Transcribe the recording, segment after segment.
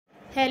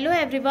Hello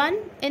everyone.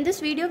 In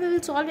this video we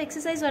will solve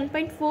exercise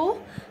 1.4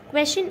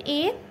 question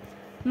A.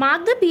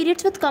 Mark the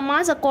periods with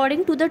commas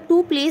according to the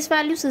two place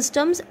value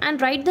systems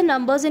and write the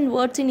numbers in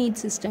words in each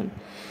system.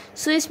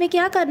 So इसमें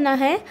क्या करना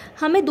है,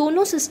 हमें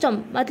दोनों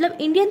system मतलब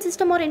Indian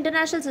system और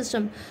international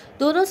system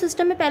दोनों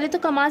system में पहले तो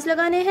कमास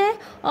लगाने हैं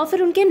और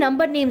फिर उनके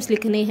नंबर नेम्स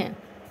लिखने हैं.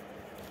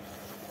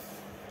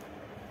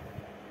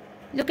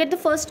 Look at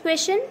the first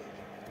question.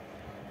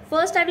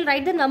 First I will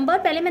write the number.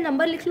 पहले मैं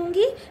नंबर लिख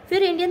लूँगी,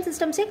 फिर इंडियन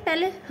सिस्टम से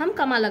पहले हम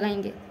कमा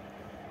लगाएंगे.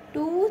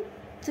 2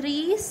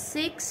 3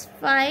 6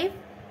 5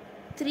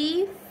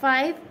 3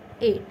 5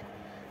 8.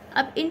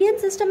 अब इंडियन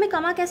सिस्टम में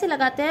कमा कैसे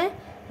लगाते हैं?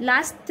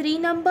 लास्ट 3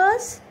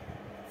 नंबर्स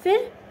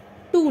फिर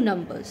 2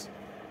 नंबर्स.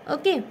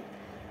 ओके,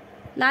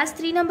 लास्ट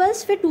 3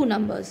 नंबर्स फिर 2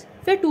 नंबर्स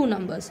फिर 2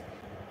 नंबर्स.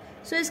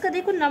 सो इसका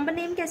देखो नंबर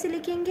नेम कैसे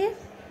लिखेंगे.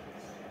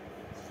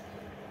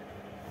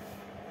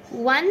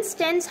 1s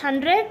 10s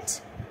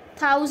 100s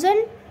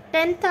 1000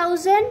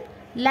 10,000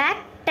 lakh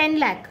 10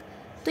 lakh.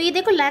 तो ये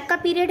देखो लाख का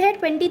पीरियड है.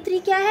 23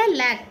 क्या है?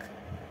 लाख.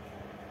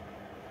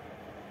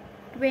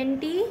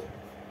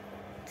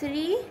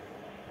 23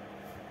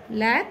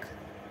 लाख.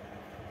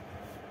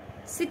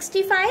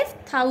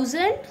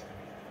 65,000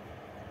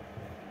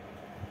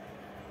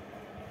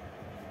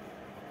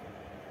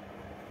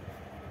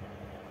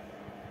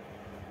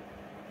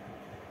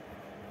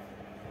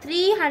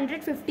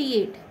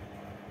 358.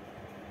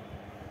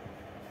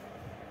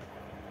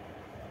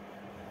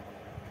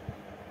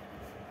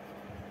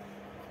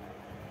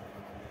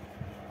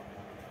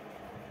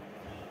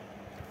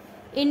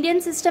 इंडियन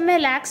सिस्टम में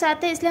लैक्स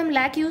आते हैं इसलिए हम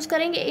लैक यूज़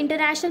करेंगे.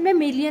 इंटरनेशनल में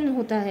मिलियन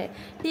होता है.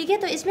 ठीक है,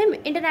 तो इसमें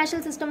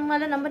इंटरनेशनल सिस्टम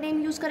वाला नंबर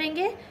नेम यूज़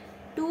करेंगे.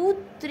 2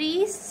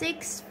 3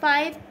 6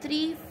 5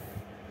 3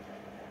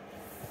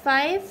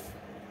 5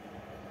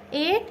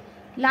 8.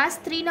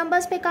 लास्ट 3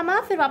 नंबर्स पे कमा,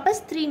 फिर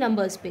वापस 3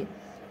 नंबर्स पे.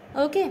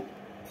 ओके,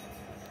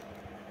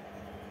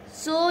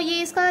 सो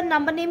ये इसका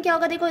नंबर नेम क्या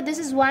होगा? देखो, this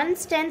is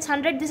 1s 10s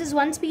 100. This is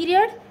 1s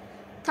period.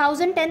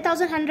 1000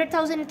 10,000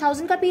 100,000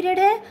 1000 का पीरियड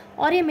है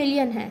और ये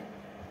मिलियन है.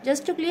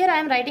 Just to clear, I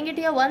am writing it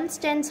here. 1s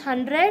 10s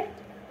 100,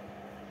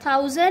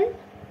 1000,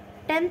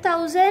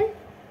 10,000,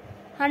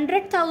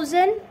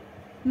 100,000,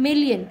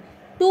 million.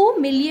 2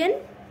 million.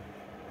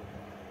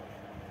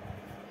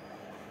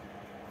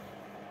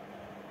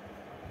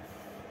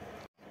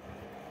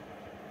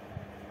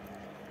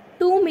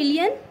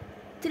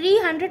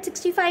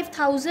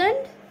 2,365,000.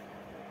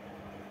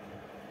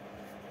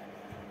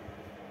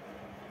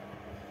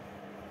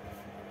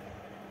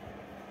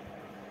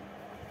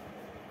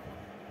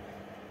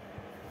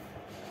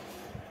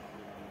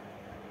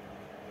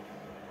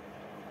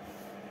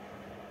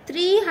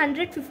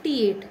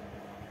 358.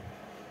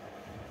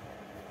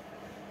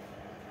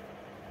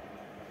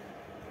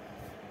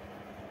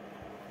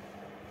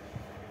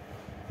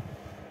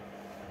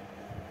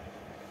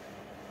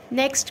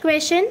 Next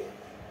question.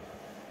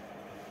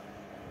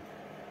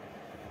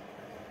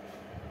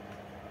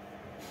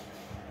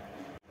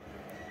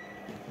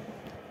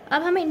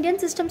 अब हम इंडियन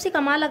सिस्टम से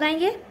कमा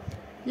लगाएंगे.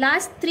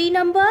 लास्ट 3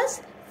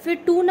 नंबर्स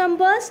फिर 2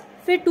 नंबर्स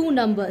फिर 2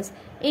 नंबर्स.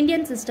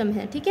 इंडियन सिस्टम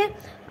है. ठीक है,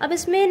 अब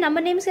इसमें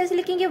नंबर नेम्स कैसे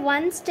लिखेंगे?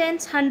 1s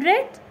 10s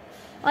 100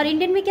 और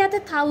इंडियन में क्या था?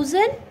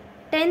 1000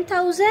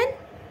 10,000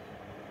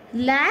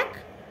 lakh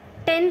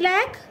 10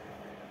 lakh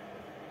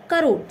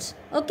crore.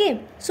 Okay,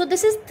 so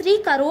this is 3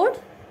 crore.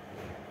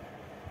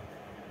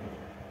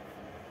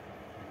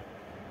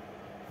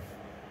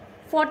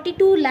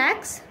 42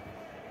 lakhs.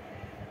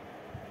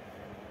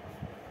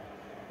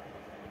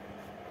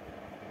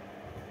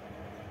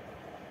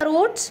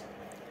 Crores.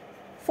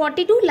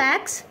 42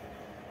 lakhs.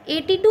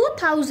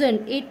 82,000.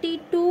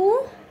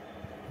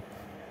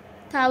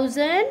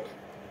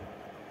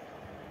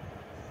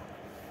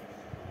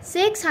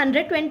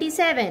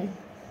 627.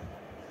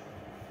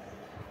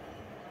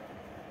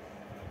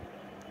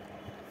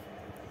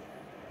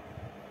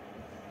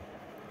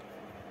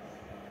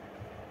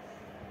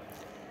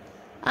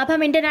 अब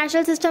हम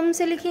इंटरनेशनल सिस्टम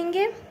से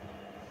लिखेंगे.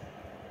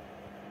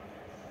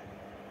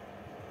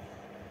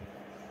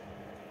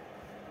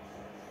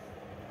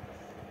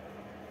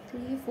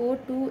 3 4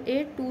 2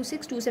 8 2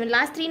 6 2 7.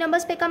 लास्ट 3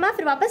 नंबर्स पे कमा,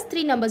 फिर वापस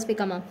 3 नंबर्स पे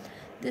कमा.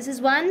 This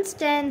is 1s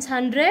 10s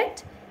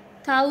 100,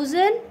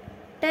 1000,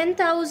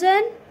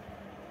 10,000,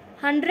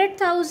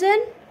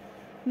 100,000,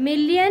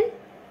 million,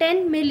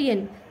 10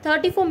 million,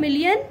 34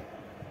 million,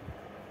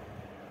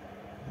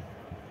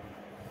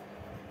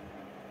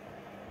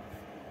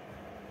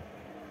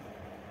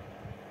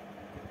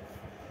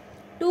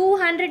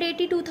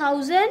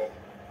 282,000,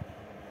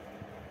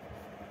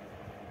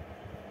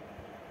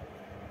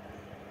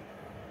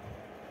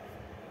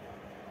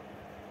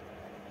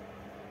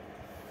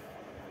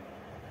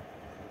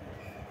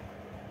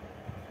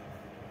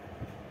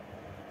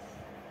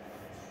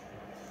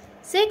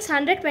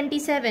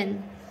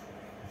 627.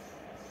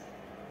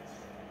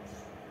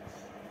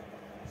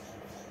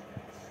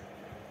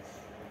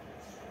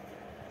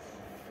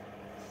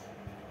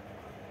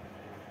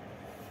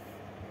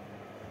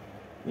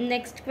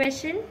 Next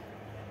question.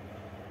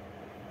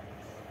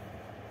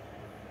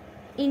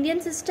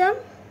 Indian system.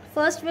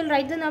 First we'll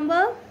write the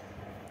number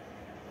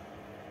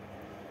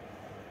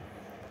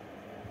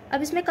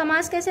अब इसमें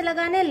कमास कैसे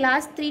लगाने,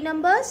 लास्ट 3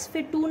 नंबर्स,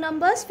 फिर 2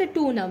 नंबर्स, फिर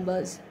 2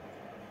 numbers.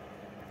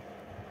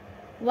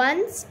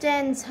 Once,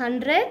 tense,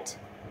 100,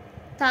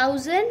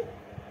 1000,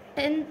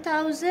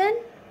 10,000,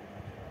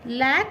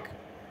 lakh,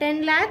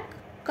 10 lakh,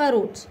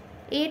 crore,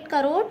 8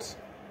 crore,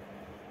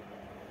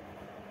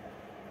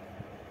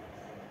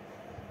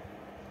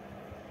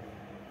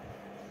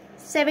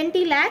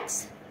 70 lakhs,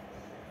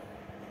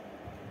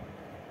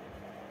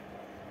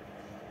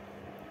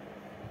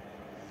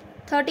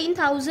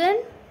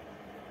 13,000,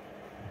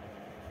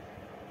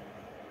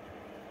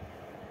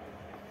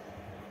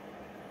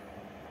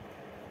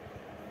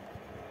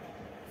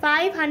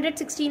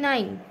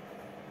 569.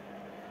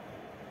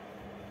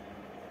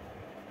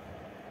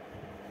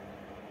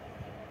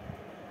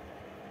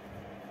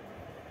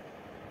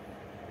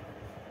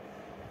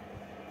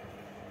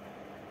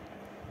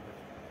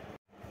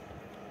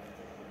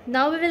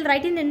 Now we will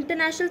write in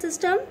international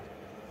system.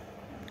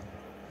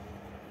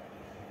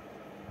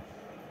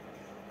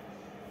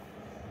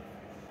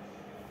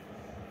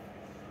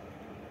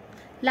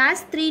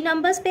 Last 3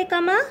 numbers पे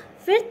कमा,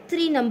 फिर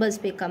 3 numbers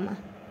पे कमा.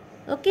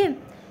 Okay.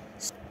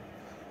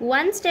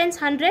 Once, tense,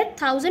 100,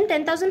 1000,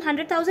 10,000,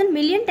 100,000,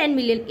 million, 10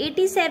 million,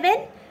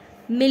 87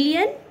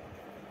 million,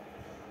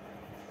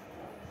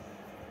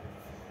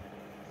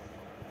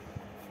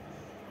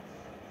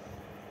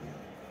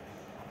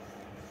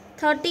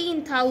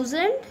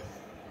 13,000,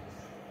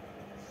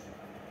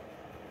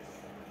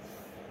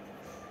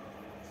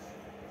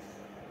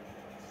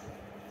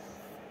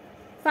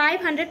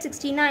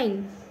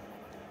 569.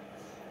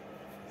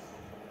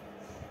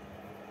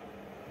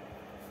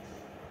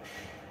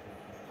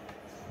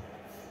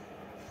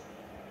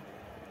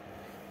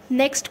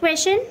 Next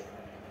question.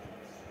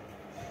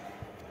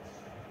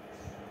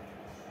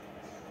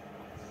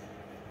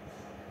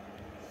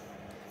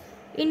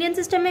 Indian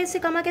system में इससे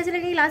कमा कैसे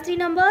लगेगी, last 3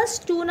 numbers,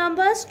 2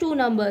 numbers, 2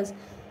 numbers.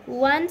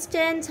 Once,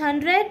 tense,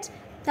 100,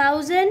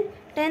 1000,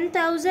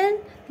 10,000,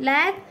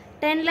 lakh,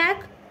 10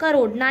 lakh,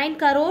 crore, 9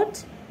 crore,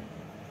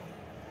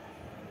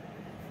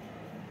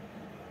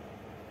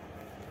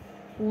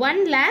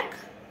 1 lakh,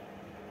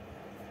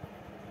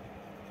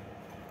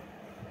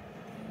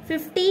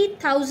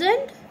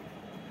 50,000,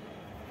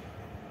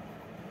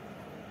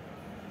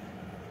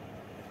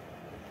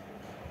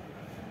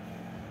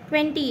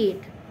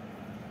 28.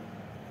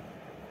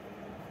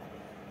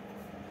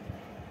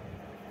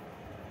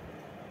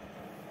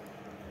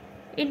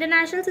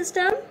 International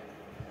system.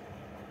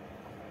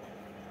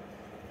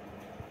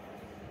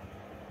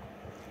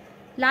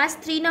 Last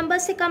 3 number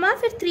से कमा,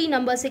 फिर 3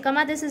 नंबर से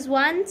कमा. This is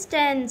once,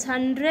 tense,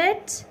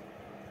 100,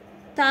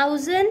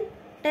 1000,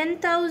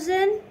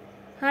 10,000,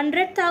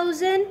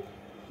 100,000,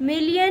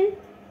 million,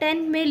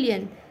 10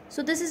 million.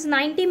 So this is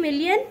 90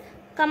 million.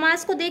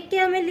 Commas को देख के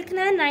हमें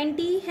लिखना है,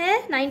 90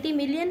 है, 90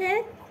 मिलियन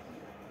है.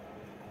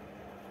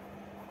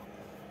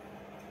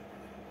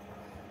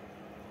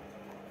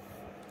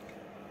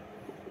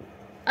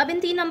 अब इन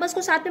 3 नंबर्स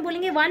को साथ में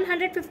बोलेंगे.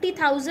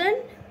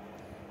 150,000,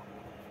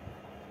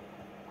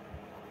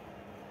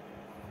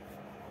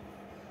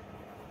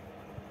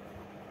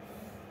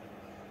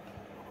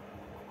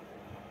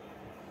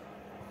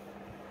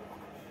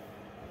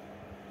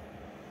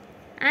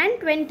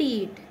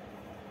 28.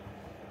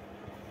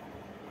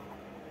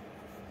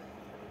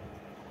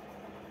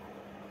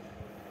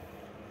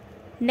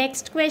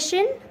 Next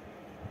question.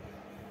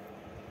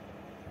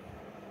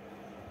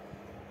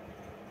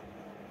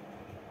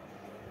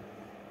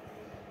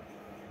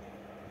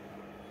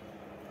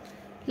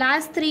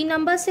 लास्ट 3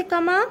 नंबर से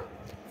कमा,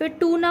 फिर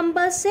 2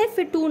 नंबर से,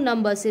 फिर 2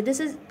 नंबर से.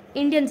 This is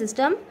Indian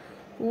system.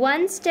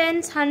 Once,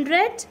 tense,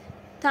 100,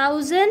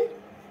 1000,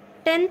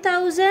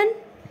 10,000,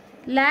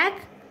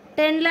 lakh,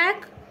 10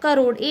 lakh,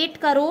 crore, 8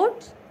 crore,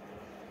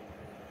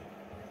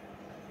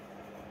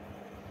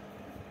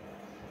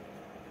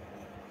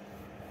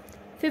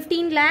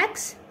 15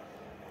 lakhs,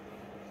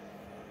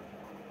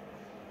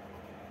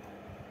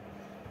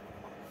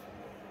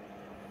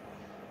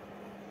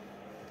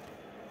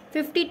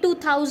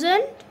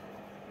 52,000,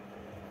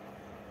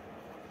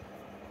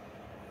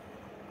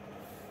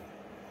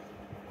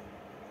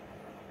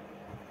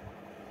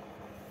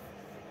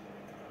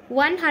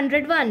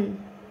 101.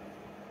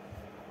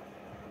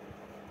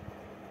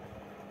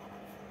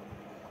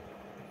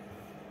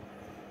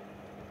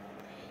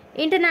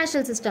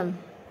 International system.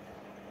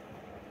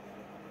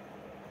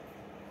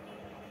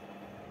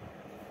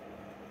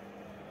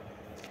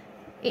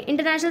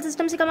 International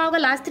system से कमा होगा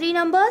लास्ट 3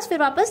 नंबर्स, फिर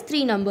वापस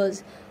 3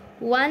 numbers.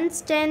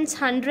 Once, tense,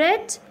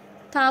 100,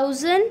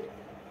 1000,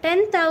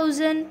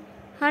 10,000,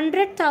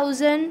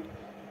 100,000,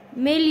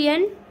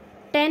 million,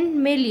 10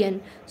 million.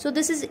 So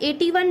this is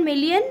 81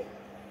 million.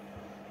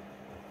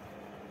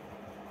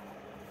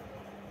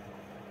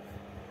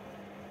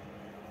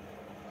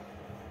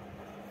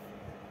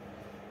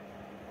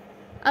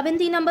 अब इन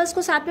 3 नंबर्स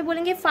को साथ में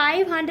बोलेंगे.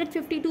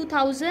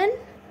 552,000,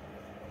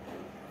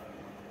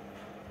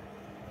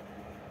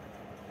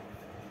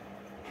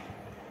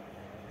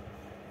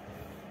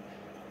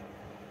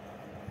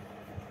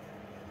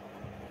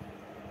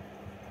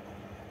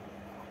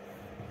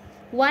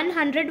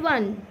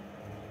 101.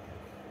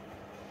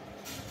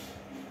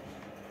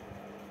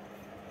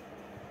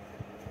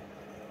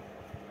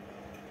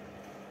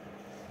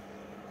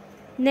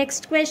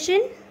 Next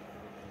question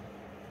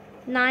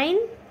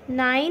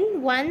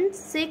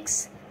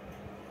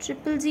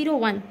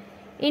 99160001.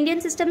 इंडियन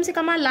सिस्टम से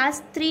कमा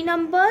last 3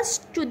 numbers,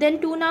 then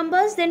 2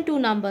 numbers, then 2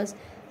 numbers.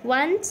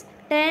 Ones,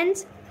 tens,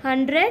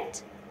 hundreds,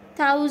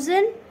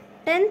 1000,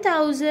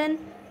 10,000,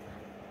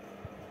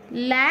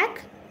 lakh,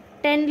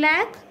 10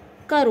 lakh,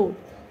 crore.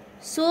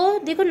 सो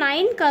देखो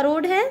 9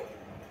 करोड़ है,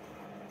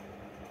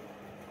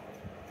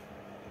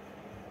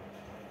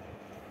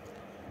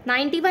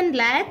 91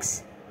 lakhs,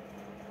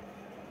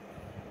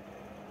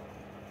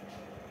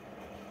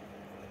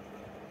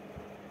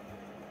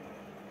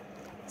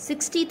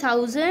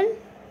 60,000,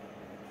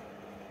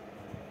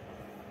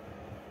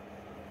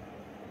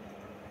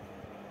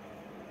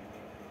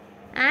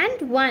 and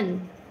 1.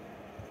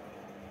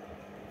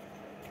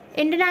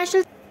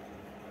 International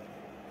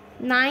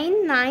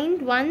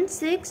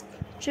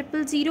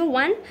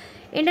 99160001.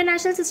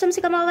 International system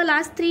से कमा होगा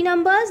last 3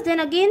 numbers, then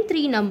again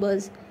 3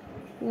 numbers.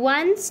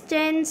 Ones,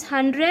 tens,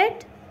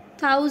 100,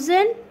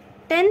 1000,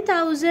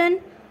 10,000,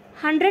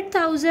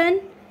 100,000,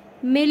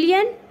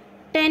 million,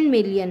 10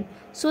 million.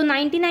 सो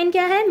 99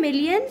 क्या है?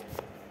 Million.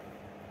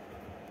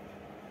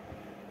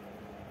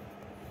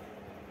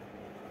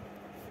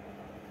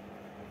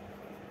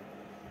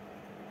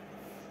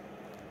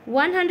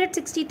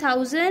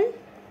 $160,000,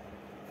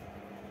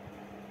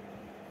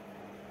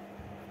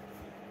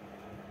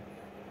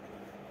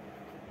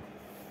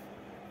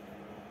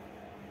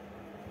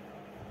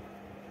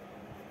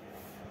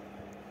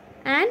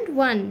 and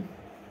 1.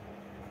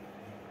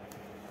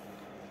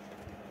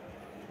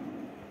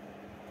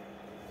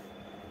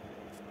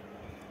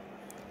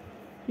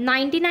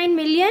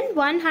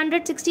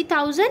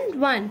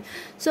 $99,160,001.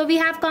 So we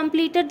have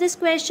completed this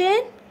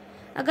question.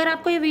 अगर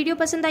आपको ये वीडियो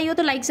पसंद आई हो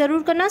तो लाइक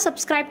ज़रूर करना.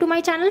 Subscribe to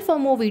my channel for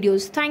more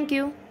videos. Thank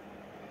you.